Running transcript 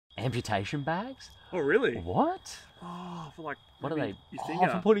Amputation bags? Oh, really? What? Oh, for like... What are they? Your finger.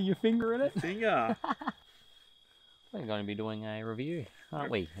 Oh, for putting your finger in it? Your finger. We're going to be doing a review,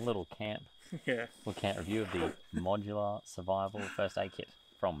 aren't we? A little camp. Yeah. Little camp review of the Modular Survival First Aid Kit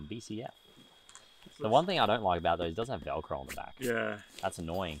from BCF. The one thing I don't like about those, it doesn't have Velcro on the back. Yeah. That's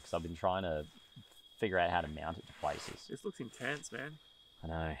annoying, because I've been trying to figure out how to mount it to places. This looks intense, man. I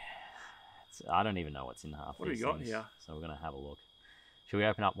know. I don't even know what's in half What have these you got things, here? so we're going to have a look. Should we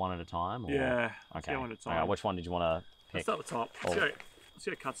open up one at a time? Or... Yeah. Okay. One at a time. Okay, which one did you want to pick? Let's start at the top. Let's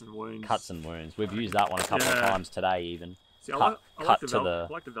go cuts and wounds. Cuts and wounds. We've used that one a couple of times today, even. See, I like the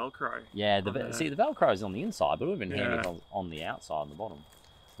Velcro. Yeah, see, the Velcro is on the inside, but we've been handy on the outside, on the bottom.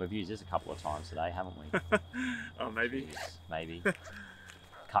 We've used this a couple of times today, haven't we? Oh, maybe. Jeez, maybe.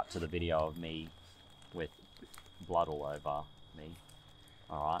 Cut to the video of me with blood all over me.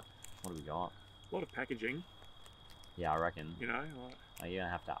 Alright, what do we got? A lot of packaging. Yeah, I reckon. You know, like... You're going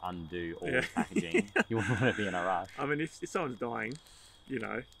to have to undo all the packaging. You wouldn't want to be in a rush. I mean, if someone's dying, you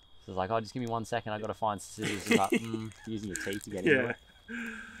know. So it's like, oh, just give me 1 second, I've got to find scissors. It's like, using your teeth to get into it.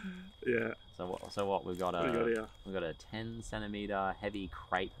 Yeah. So what we've got? What do we got here? We've got a 10cm heavy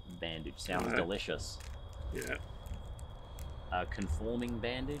crepe bandage. Sounds delicious. Yeah. A conforming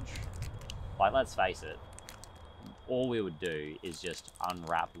bandage. Like, let's face it. All we would do is just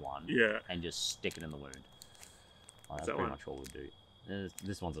unwrap one. Yeah. And just stick it in the wound. Like, that's that pretty one? much all we'd do.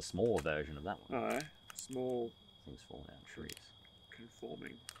 This one's a smaller version of that one. Oh, small. Things falling out trees.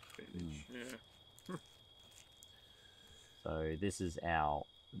 Conforming bandage. Yeah. So this is our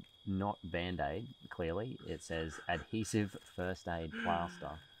not band-aid, clearly. It says adhesive first aid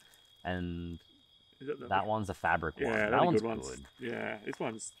plaster. And that one's a fabric one. Yeah, that one's good. good. Yeah, this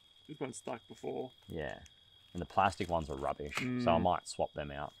one's stuck before. Yeah. And the plastic ones are rubbish. So I might swap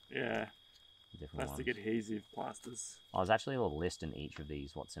them out. Yeah. Different Plastic ones. adhesive plasters. Oh, there's actually a little list in each of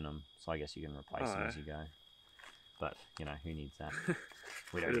these, what's in them. So I guess you can replace them as you go. But, you know, who needs that?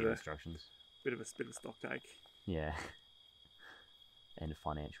 We don't need instructions. Bit of a stock take. Yeah. End of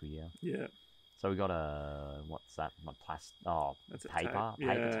financial year. Yeah. So we got a, what's that? That's paper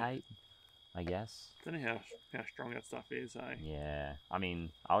tape, I guess. Don't know how strong that stuff is, eh? Yeah. I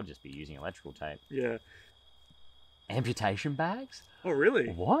mean, I would just be using electrical tape. Yeah. Amputation bags? Oh, really?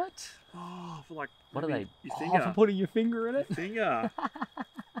 What? Oh, for like... What are they? Your finger. Oh, for putting your finger in it? Your finger.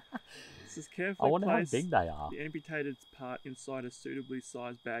 This is carefully I wonder how big they are. The amputated part inside a suitably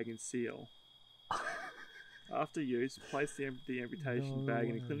sized bag and seal. After use, place the amputation bag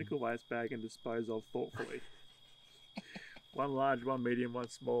in a clinical waste bag and dispose of thoughtfully. One large, one medium, one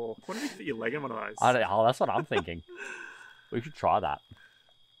small. What if you fit your leg in one of those? That's what I'm thinking. We should try that.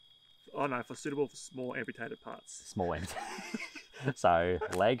 Oh no, for suitable for small amputated parts. Small amputated. So,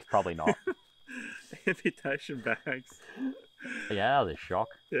 leg, probably not. Amputation bags. Yeah, that was a shock.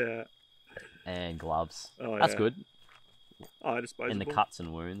 Yeah. And gloves. Oh, That's good. Oh, disposable. In the cuts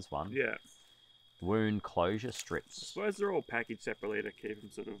and wounds one. Yeah. Wound closure strips. I suppose they're all packaged separately to keep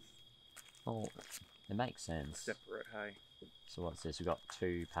them sort of... Oh, it makes sense. Separate, hey? So what's this? We've got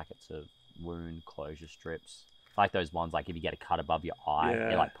 2 packets of wound closure strips. Like those ones, like if you get a cut above your eye,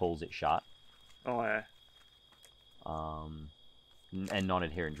 it like pulls it shut. Oh, yeah. And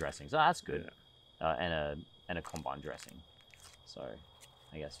non-adherent dressing. So that's good. Yeah. And a combined dressing. So,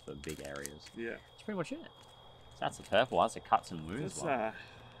 I guess for big areas. Yeah. That's pretty much it. So that's the purple one. That's a cuts and wounds one.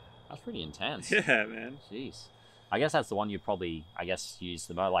 That's pretty intense. Yeah, man. Jeez. I guess that's the one you probably, use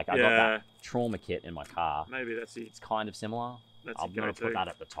the most. Like, I got that trauma kit in my car. Maybe that's it. It's kind of similar. I'm going to put that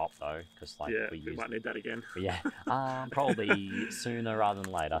at the top, though, because, like, we might need that again. But yeah. Probably sooner rather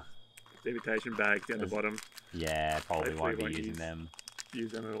than later. Amputation bags down the bottom. Yeah, probably won't be using them.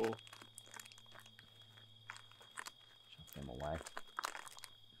 Use them at all. Chuck them away.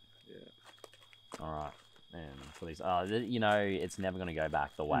 Yeah. Alright. And for these, it's never going to go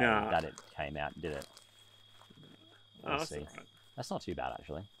back the way that it came out, did it? We'll see. Right. That's not too bad,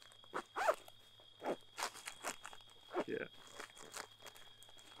 actually. Yeah.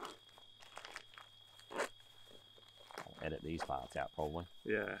 I'll edit these parts out, probably.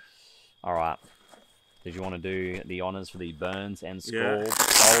 Yeah. Alright. Did you want to do the honours for the burns and scalds?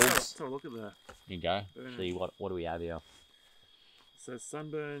 Let's have a look at that. Here you go. See, what do we have here? So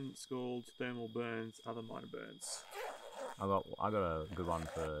sunburn, scalds, thermal burns, other minor burns. I got a good one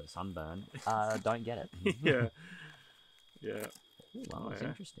for sunburn. Don't get it. Yeah. Yeah. Ooh, wow, that's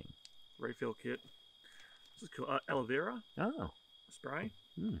interesting. Refill kit. This is cool. Aloe vera. Oh. Spray.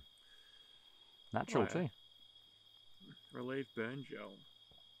 Natural too. Relieve burn gel.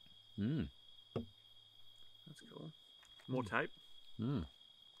 That's cool. More tape. In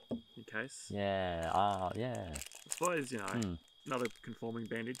case. Yeah. Yeah. I suppose, another conforming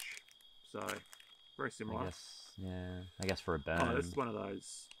bandage. So very similar. I guess, yeah. I guess for a burn. Oh, this is one of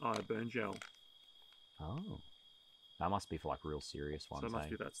those. Oh, burn gel. Oh. That must be for like real serious ones. So it must eh?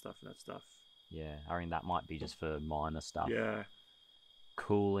 be that stuff and that stuff. Yeah, I mean that might be just for minor stuff. Yeah.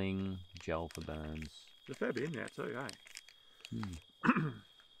 Cooling gel for burns. There's a fair bit in there too, eh? Hmm.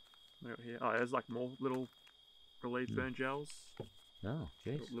 Here. Oh, there's like more little relief burn gels. Oh,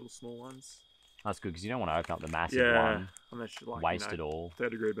 jeez. Little small ones. That's good because you don't want to open up the massive Yeah. one, Unless you like, waste it all.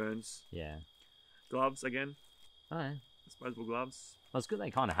 3rd-degree burns. Yeah. Gloves again. Oh, yeah. Disposable gloves. Well, it's good they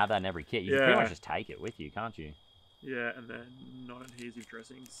kind of have that in every kit. You can pretty much just take it with you, can't you? Yeah, and then non-adhesive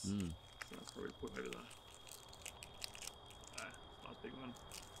dressings. Mm. So that's probably put over there. Nice big one.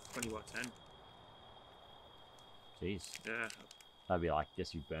 20 by 10. Jeez. Yeah. That'd be like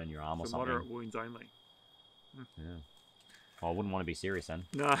just you burn your arm or For something. moderate wounds only. Yeah. Well, I wouldn't want to be serious then.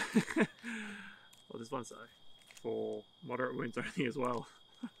 No. Well, this one's for moderate wounds only as well.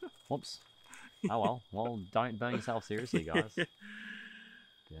 Whoops. Oh well. Well, don't burn yourself seriously, guys.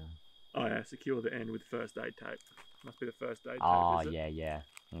 Yeah. Oh yeah, secure the end with first aid tape. Must be the first aid tape. Oh, is it? yeah.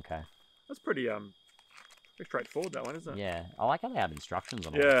 Okay. That's pretty straightforward, that one, isn't it? Yeah. I like how they have instructions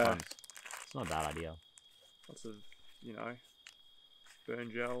on all Yeah. the fronts. It's not a bad idea. Lots of,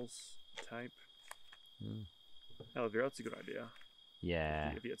 burn gels, tape. Mm. Aloe vera, that's a good idea.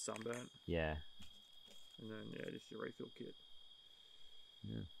 Yeah. If you get sunburnt. Yeah. And then, just your refill kit.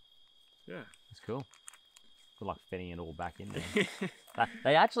 Yeah. Yeah. That's cool. Good luck fitting it all back in there.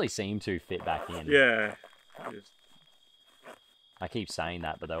 They actually seem to fit back in. Yeah. Just, I keep saying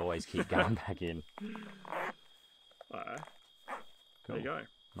that, but they always keep going back in. Cool. Cool. There you go.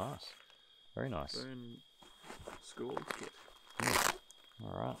 Nice. Very nice. Burn school kit. Yeah.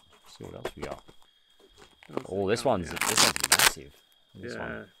 All right. Let's see what else we got. Oh, This one's massive. This Yeah.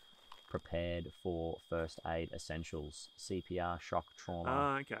 one. Prepared for first aid essentials: CPR, shock, trauma,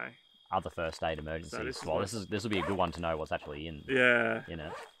 Ah, okay. other first aid emergencies. this is Well, what- this will be a good one to know what's actually in Yeah.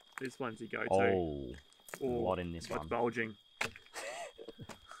 it. This one's your go-to. Oh, a Or lot in this what's one. bulging.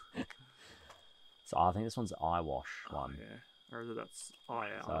 So I think this one's the eye wash one. Oh, yeah. Or is it that's eye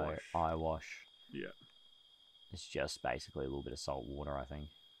So wash? eye wash. Yeah. It's just basically a little bit of salt water, I think.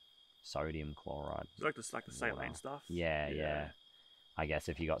 Sodium chloride. It's like the saline Water. stuff. Yeah. I guess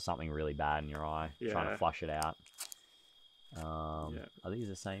if you got something really bad in your eye, trying to Yeah. flush it out. Yeah. Are these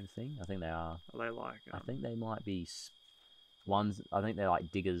the same thing? I think they are. Are they like? I think they might be ones. I think they're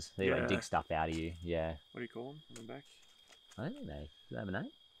like diggers. They like Yeah. dig stuff out of you. Yeah. What do you call them on the back? I don't think do they have a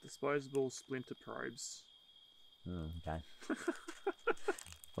name? Disposable splinter probes. Oh, okay.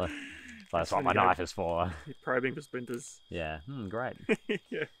 Well, that's what when my you go- knife is for. You're probing for splinters. Yeah. Great.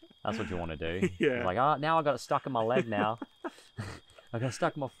 Yeah. That's what you want to do. Yeah. It's like, oh, now I got it stuck in my leg now. I got it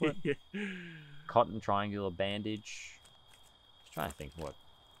stuck in my foot. Yeah. Cotton triangular bandage. Just trying to think what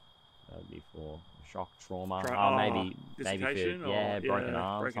that would be for. Shock trauma. Maybe for dislocation or- broken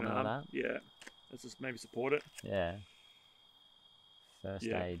arm, broken something arm. like that. Yeah. Let's just maybe support it. Yeah. First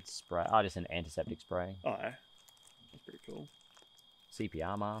Yeah. aid spray. Oh, just an antiseptic spray. Oh, yeah. That's pretty cool.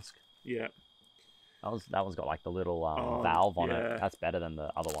 CPR mask. Yeah. That one's got like the little Oh, valve on yeah. it. That's better than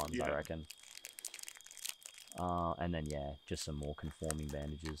the other ones, I Yeah. reckon. And then just some more conforming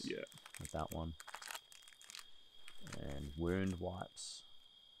bandages. Yeah. With that one. And wound wipes.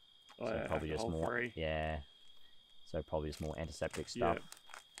 Oh, So yeah. probably just more. Alcohol-free. Yeah. So probably just more antiseptic Yeah. stuff.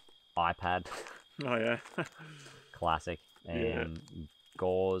 iPad, Oh, yeah. classic, Yeah. and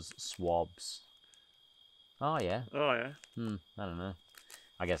gauze, swabs. Oh yeah. Oh, yeah. I don't know.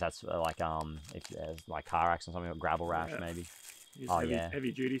 I guess that's like if there's like car accident or something, or gravel rash Yeah. maybe. Use Oh, heavy, yeah.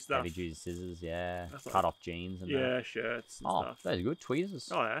 heavy duty stuff. Heavy duty scissors, yeah. That's like- Cut off jeans and that. Yeah, shirts and Oh, stuff. those are good. Tweezers.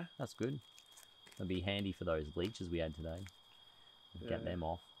 Oh, yeah. That's good. That'd be handy for those leeches we had today. Get Yeah. them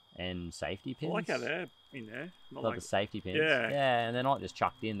off. And safety I pins. like how they're in there. Not Like like the safety pins. Yeah. Yeah, and they're not just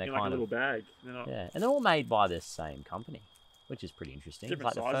chucked in. They're in like a kind little of bag. They're not yeah, and they're all made by this same company, which is pretty interesting. It's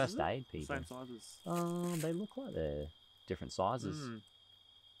different like the sizes. first aid The people. same sizes. They look like they're different sizes. Mm,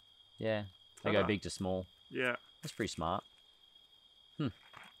 Yeah, they go Clever. big to small. yeah. That's pretty smart.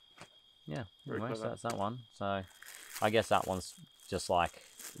 Yeah, Very anyway, so clever. that's that one. So I guess that one's just like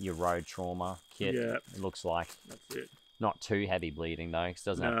your road trauma kit. Yeah. It looks like That's it. not too heavy bleeding though, 'cause it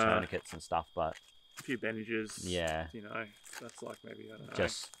doesn't have Nah. tourniquets and stuff, but A few bandages. Yeah. That's like maybe, I don't know.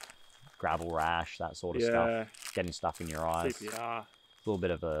 just gravel rash, that sort of yeah. stuff. Getting stuff in your eyes. CPR. A little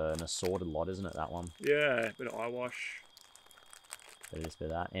bit of an assorted lot, isn't it, that one? Yeah. Bit of eye wash. Bit of this, bit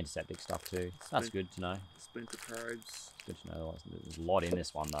of that. Antiseptic stuff too. That's good to know. Splinter probes. Good to know. There's a lot in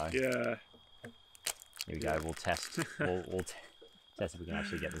this one though. Yeah. Here we go. We'll test. we'll test if we can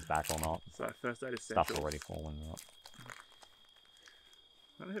actually get this back or not. So first aid essentials. Stuff's already falling out.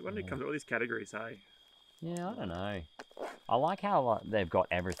 When it comes to all these categories, hey? Yeah, I don't know. I like how they've got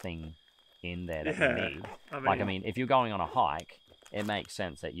everything in there that you need. I mean, if you're going on a hike, it makes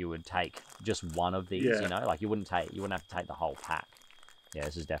sense that you would take just one of these. You know, like you wouldn't have to take the whole pack. Yeah,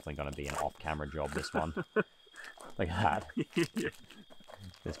 this is definitely going to be an off-camera job. This one. Look at that. Yeah.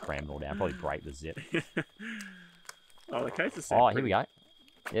 Just crammed all down. Probably break the zip. Oh, the cases. Oh, here we go.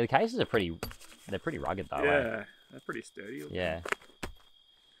 Yeah, the cases are pretty. They're pretty rugged though. Yeah, they're pretty sturdy. Yeah.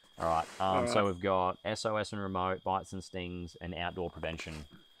 All right. So we've got SOS and remote, bites and stings, and outdoor prevention.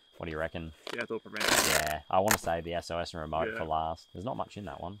 What do you reckon? Yeah, outdoor prevention. Yeah, I want to save the SOS and remote for last. There's not much in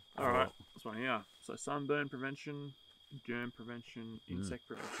that one. All right, this one here. So sunburn prevention, germ prevention, insect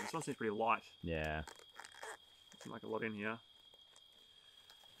prevention. This one seems pretty light. Yeah. Seems like a lot in here.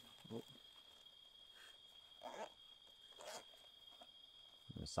 Oh.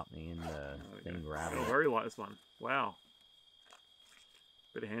 There's something in the thing grabbing. Oh, very light, this one. Wow.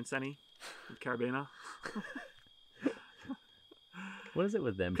 Bit of hand sanny with carabiner. What is it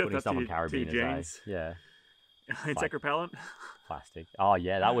with them putting stuff on carabiners? Yeah. Insect repellent. Plastic. Oh,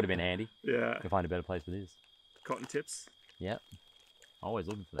 yeah, that would have been handy. Yeah. Can find a better place for this. Cotton tips. Yep. Always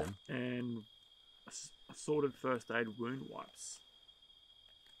looking for them. And assorted first aid wound wipes.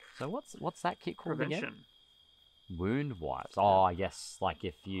 So what's that kit called Prevention. again? Wound wipes. Oh, I guess like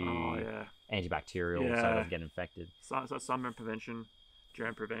if you antibacterial so it doesn't get infected. So sunburn prevention,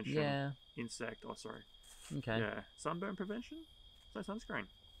 germ prevention, insect. Oh, sorry. Okay. Yeah, sunburn prevention. So sunscreen.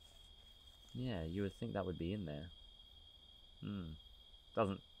 Yeah, you would think that would be in there.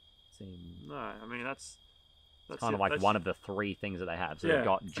 Doesn't seem. No, I mean that's kind of like one of the three things that they have. So they've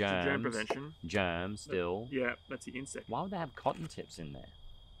got germs, germ prevention, germs still. Yeah, that's the insect. Why would they have cotton tips in there?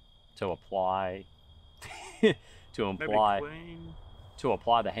 To apply, to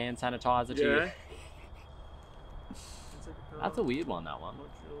apply the hand sanitizer to you. That's a weird one. That one.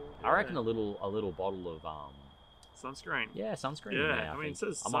 I reckon a little bottle of sunscreen. Yeah, sunscreen. Yeah, in there, I mean, it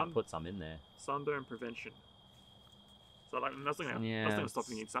says I might put some in there. Sunburn prevention. So like nothing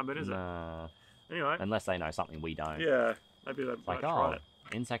stopping you sunburn, is it? Anyway, unless they know something we don't. Yeah, maybe they might try it.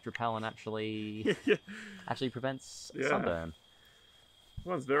 Insect repellent actually prevents sunburn.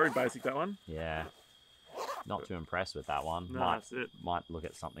 One's very basic, that one. Yeah. Not too impressed with that one. No, that's it. Might look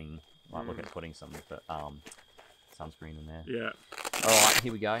at something. Might look at putting some sunscreen in there. Yeah. All right,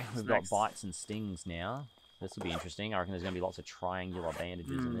 here we go. We've got bites and stings now. This will be interesting. I reckon there's going to be lots of triangular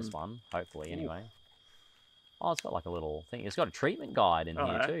bandages in this one. Hopefully, anyway. Oh, it's got like a little thing. It's got a treatment guide in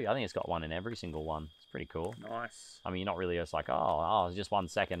here too. I think it's got one in every single one. It's pretty cool. Nice. I mean, you're not really just like, oh, just 1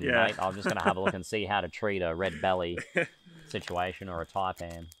 second, mate. I'm just going to have a look and see how to treat a red belly situation or a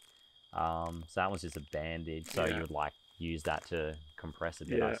taipan. So that one's just a bandage. So you would like use that to compress a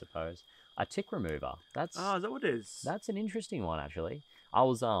bit, I suppose. A tick remover. That's is that what it is? That's an interesting one actually. I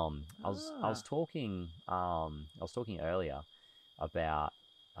was talking earlier about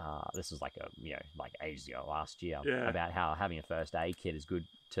this was like ages ago, last year, about how having a first aid kit is good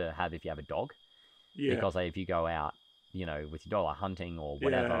to have if you have a dog. Yeah. Because if you go out, with your dog like hunting or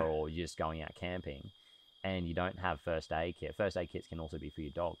whatever, or you're just going out camping, and you don't have first aid kit. First aid kits can also be for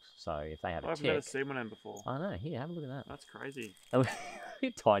your dogs. So if they have a tick... I've never seen one of them before. I know. Here, have a look at that. That's crazy. A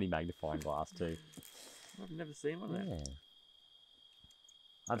tiny magnifying glass too. I've never seen one of them. Yeah.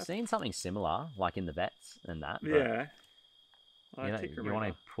 I've seen something similar, like in the vets and that. But, you want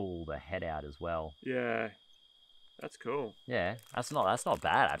to pull the head out as well. Yeah. That's cool. Yeah. That's not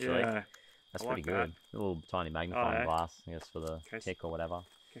bad, actually. Yeah. That's pretty good. A little tiny magnifying glass, I guess, for the tick or whatever.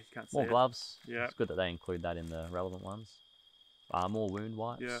 More gloves. Yeah. It's good that they include that in the relevant ones. More wound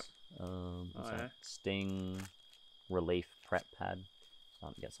wipes. Yeah. Sting relief prep pad.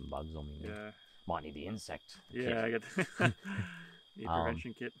 Starting to get some bugs on me. Yeah. Might need the insect. Yeah, I get the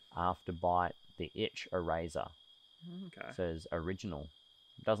prevention kit. After bite, the itch eraser. Okay. It says original.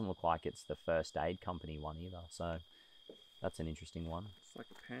 It doesn't look like it's the first aid company one either. So that's an interesting one. It's like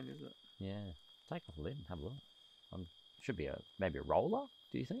a pen, is it? Yeah. Take off the lid and have a look. Should be maybe a roller,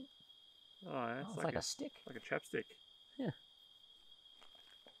 do you think? Oh, yeah. It's like a stick. Like a chapstick. Yeah.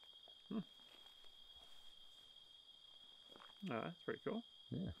 Oh, that's pretty cool.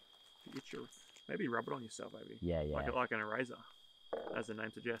 Yeah. Maybe rub it on yourself, maybe. Yeah. Like an eraser, as the name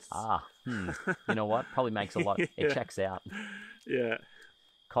suggests. You know what? Probably makes a lot. It checks out. Yeah.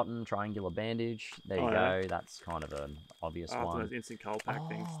 Cotton triangular bandage. There you go. That's kind of an obvious one. Those instant cold pack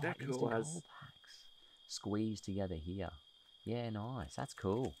things. They're cool as. Cold packs. Squeezed together here. Yeah, nice. That's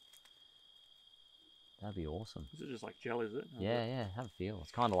cool. That'd be awesome. Is it just like gel? Is it? Yeah. Have a feel.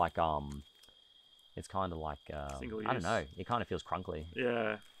 It's kind of like single use. I don't know. It kind of feels crunkly.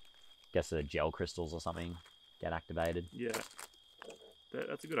 Yeah. Guess the gel crystals or something get activated. Yeah.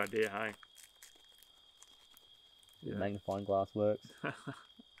 That's a good idea, hey? Yeah. Magnifying glass works. Yeah,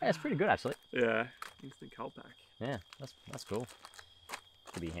 it's pretty good actually. Yeah, instant cold pack. Yeah, that's cool.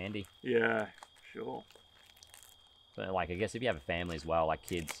 Could be handy. Yeah, sure. But like, I guess if you have a family as well, like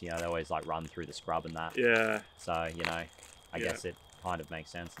kids, you know, they always like run through the scrub and that. Yeah. So you know, I guess it kind of makes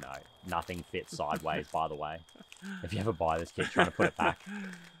sense. No, nothing fits sideways. By the way, if you ever buy this kit, trying to put it back,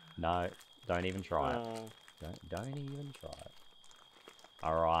 no, don't even try it. Don't even try it.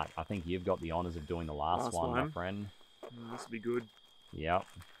 All right, I think you've got the honors of doing the last one, my friend. This will be good. Yep.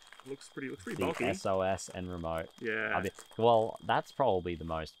 Looks pretty the bulky. SOS and remote. Yeah. Well, that's probably the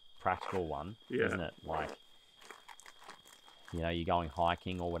most practical one, isn't it? Like, you know, you're going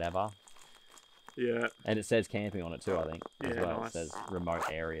hiking or whatever. Yeah. And it says camping on it too, I think, as well. Nice. It says remote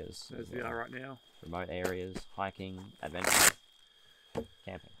areas. There's the R right now. Remote areas, hiking, adventure,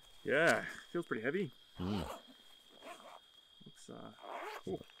 camping. Yeah, feels pretty heavy. Mm. Looks,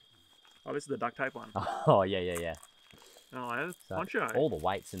 oh, this is the duct tape one. Oh, yeah. Oh, yeah, So poncho. all the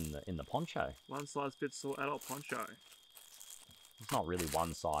weight's in the poncho. One size fits all adult poncho. It's not really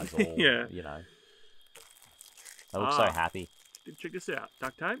one size all, Yeah. you know. I look so happy. Check this out.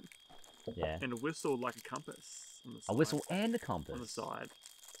 Duct tape. Yeah. And a whistle like a compass on the side. A whistle and a compass. On the side.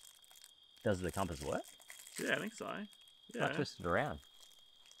 Does the compass work? Yeah, I think so. Yeah. I twist it around.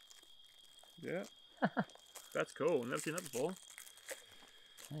 Yeah. That's cool. Never seen that before.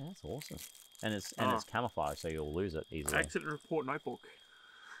 Yeah, that's awesome. And it's camouflage, so you'll lose it easily. Accident report notebook.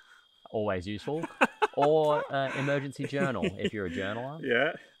 Always useful. Or emergency journal if you're a journaler.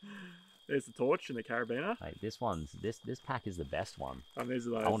 Yeah. There's the torch and the carabiner. Hey, this pack is the best one. And these are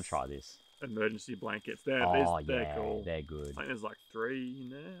those. I want to try this. Emergency blankets. They're cool. They're good. I think there's like 3 in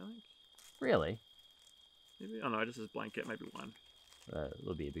there, I think. Really? Maybe. Oh no, just as blanket, maybe 1.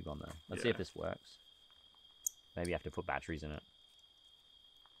 It'll be a big one though. Let's see if this works. Maybe you have to put batteries in it.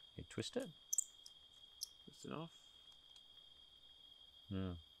 You twist it? Twist it off. I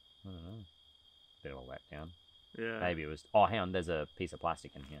don't know. Bit of a letdown. Yeah. Maybe it was. Oh, hang on. There's a piece of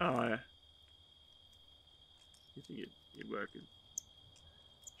plastic in here. Oh yeah. You think it'd work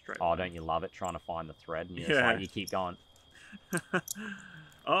straight? Oh, don't you love it? Trying to find the thread, and you keep going.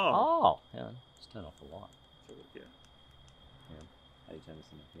 Oh. Yeah. Just turn off the light. Yeah. How do you turn this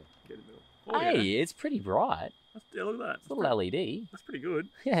in here? Get in the middle. Oh, hey, it's pretty bright. Yeah, look at that. It's a little LED. That's pretty good.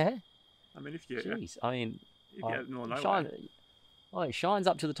 Yeah. I mean, if you... Jeez. I mean... You get it all nowhere. It shines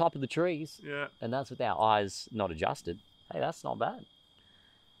up to the top of the trees. Yeah. And that's with our eyes not adjusted. Hey, that's not bad.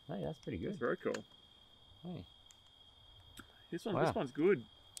 Hey, that's pretty good. That's very cool. Hey. This one's good.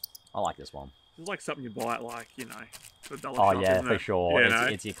 I like this one. It's like something you buy at, like, you know, the dollar Oh, shop, yeah, for sure. Yeah,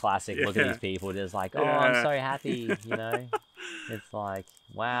 it's your classic. Look at these people just like, oh, I'm so happy, you know. It's like,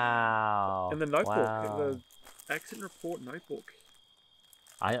 wow. And the notebook. Wow. The accident report notebook.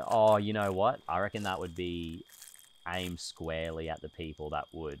 You know what? I reckon that would be aimed squarely at the people that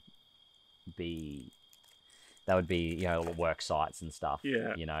would be, you know, work sites and stuff.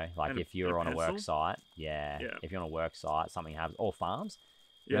 Yeah. You know, like if you're on a work site, if you're on a work site, something happens, or farms.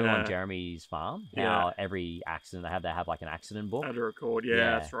 Remember on Jeremy's farm, how every accident they have like an accident book? How to record,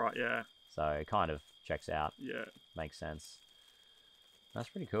 that's right, So it kind of checks out. Yeah. Makes sense. That's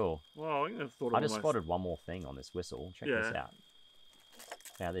pretty cool. Well, I just spotted one more thing on this whistle. Check this out.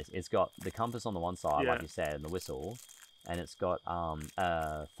 Now it's got the compass on the one side, like you said, and the whistle, and it's got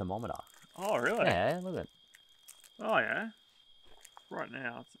a thermometer. Oh, really? Yeah, look at it. Oh, yeah. Right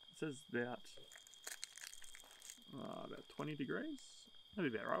now, it says about 20 degrees.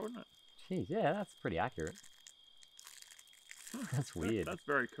 That'd be about right, wouldn't it? Jeez, yeah, that's pretty accurate. That's weird. That's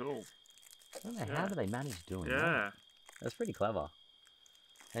very cool. I don't know, how do they manage doing that? Yeah. That's pretty clever.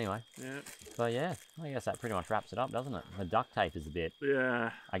 Anyway. Yeah. So yeah, I guess that pretty much wraps it up, doesn't it? The duct tape is a bit...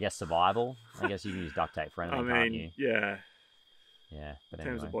 Yeah. I guess survival. I guess you can use duct tape for anything, can't you? Yeah. Yeah, but in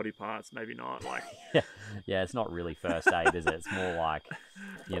terms of body parts, maybe not. Like. Yeah, it's not really first aid, is it? It's more like,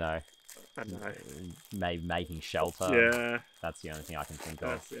 you know... I don't know. Maybe making shelter. Yeah. That's the only thing I can think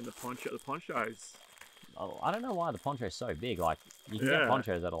of. And the ponchos. Oh, I don't know why the poncho's so big. Like, you can get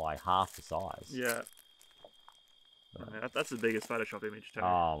ponchos that are like half the size. Yeah. That's the biggest Photoshop image too.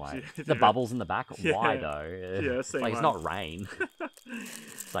 Oh, mate. The bubbles in the back. Why, though? It's like it's not rain.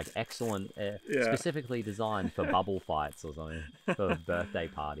 It's like excellent, specifically designed for bubble fights or something, for birthday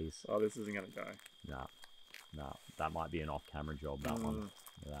parties. Oh, this isn't going to go. No. That might be an off-camera job, that one.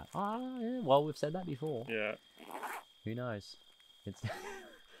 That. Oh, yeah. Well, we've said that before. Yeah. Who knows? It's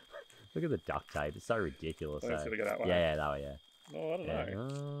look at the duct tape. It's so ridiculous. It's gonna go that way. Yeah, that way. Yeah. Oh, I don't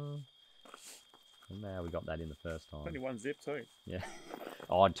know. Now we got that in the first time. Only 1 zip too. Yeah.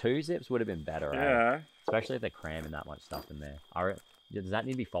 Oh, 2 zips would have been better. Yeah. Especially if they're cramming that much stuff in there. does that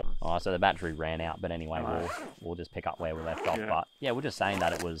need to be full? Oh, so the battery ran out, but anyway, we'll just pick up where we left off. Yeah. But yeah, we're just saying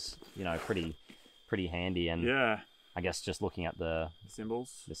that it was, you know, pretty handy, and yeah, I guess just looking at the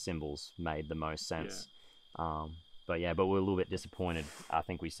symbols made the most sense. But we're a little bit disappointed. I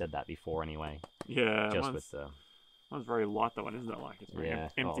think we said that before anyway. Yeah, just with the one's very light, that one, isn't it? Like it's very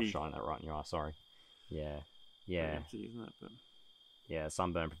empty. Oh, shine that right in your eye. Sorry. Yeah. Empty, isn't it? But... yeah,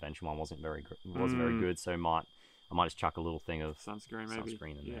 sunburn prevention one wasn't very good, so I might just chuck a little thing of sunscreen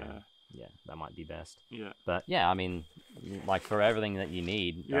in there. Yeah, that might be best. Yeah. But yeah, I mean, like for everything that you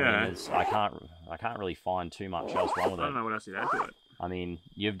need, I mean, I can't really find too much else wrong with it. I don't know what else you'd add to it. I mean,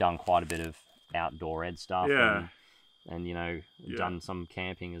 you've done quite a bit of outdoor ed stuff. Yeah. And you know, done some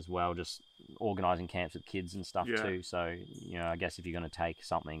camping as well, just organising camps with kids and stuff too. So, you know, I guess if you're going to take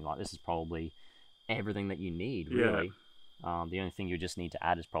something like this, is probably everything that you need, really. The only thing you just need to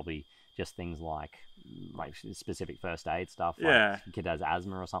add is probably just things like specific first aid stuff. Like a kid has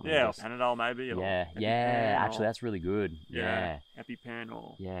asthma or something. Yeah, or Panadol maybe. Or actually, that's really good. Yeah. EpiPen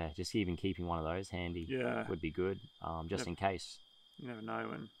or... yeah, just even keeping one of those handy would be good, just in case. You never know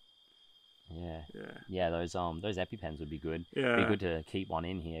when... Yeah, those EpiPens would be good. Yeah. Be good to keep one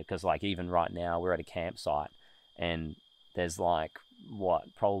in here, because like even right now we're at a campsite and there's like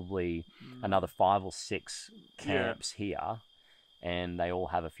probably another 5 or 6 camps here, and they all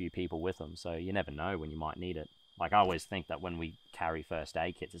have a few people with them, so you never know when you might need it. Like I always think that when we carry first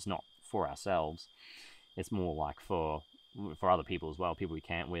aid kits, it's not for ourselves, it's more like for other people as well, people we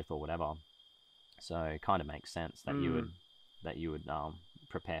camp with or whatever. So it kind of makes sense that you would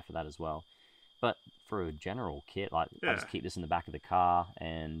prepare for that as well. But for a general kit, like I just keep this in the back of the car,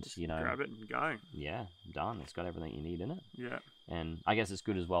 and just, you know, grab it and go. Yeah, done. It's got everything you need in it. Yeah. And I guess it's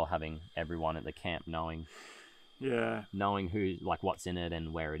good as well having everyone at the camp knowing who, like, what's in it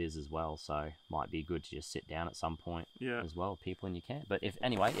and where it is as well. So might be good to just sit down at some point as well, people in your camp. But if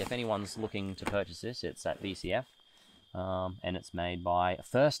anyone's looking to purchase this, it's at BCF. And it's made by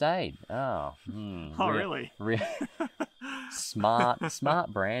First Aid. Really? Smart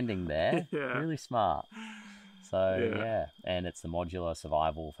branding there. Yeah. Really smart. So and it's the modular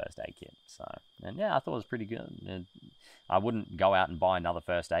survival first aid kit. So I thought it was pretty good. And I wouldn't go out and buy another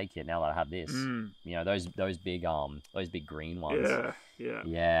first aid kit now that I have this. You know, those big green ones.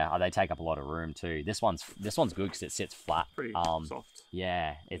 Yeah, they take up a lot of room too. This one's good because it sits flat. Pretty soft.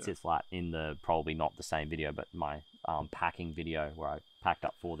 Yeah, it sits flat. In the probably not the same video, but my packing video where I packed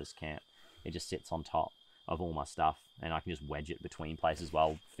up for this camp, it just sits on top of all my stuff, and I can just wedge it between places.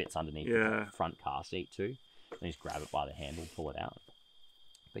 Well, fits underneath the front car seat too. And just grab it by the handle, pull it out.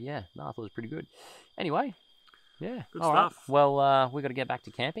 But I thought it was pretty good. Anyway, good stuff. Right. Well, we got to get back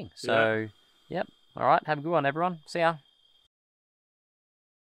to camping. So, all right. Have a good one, everyone. See ya.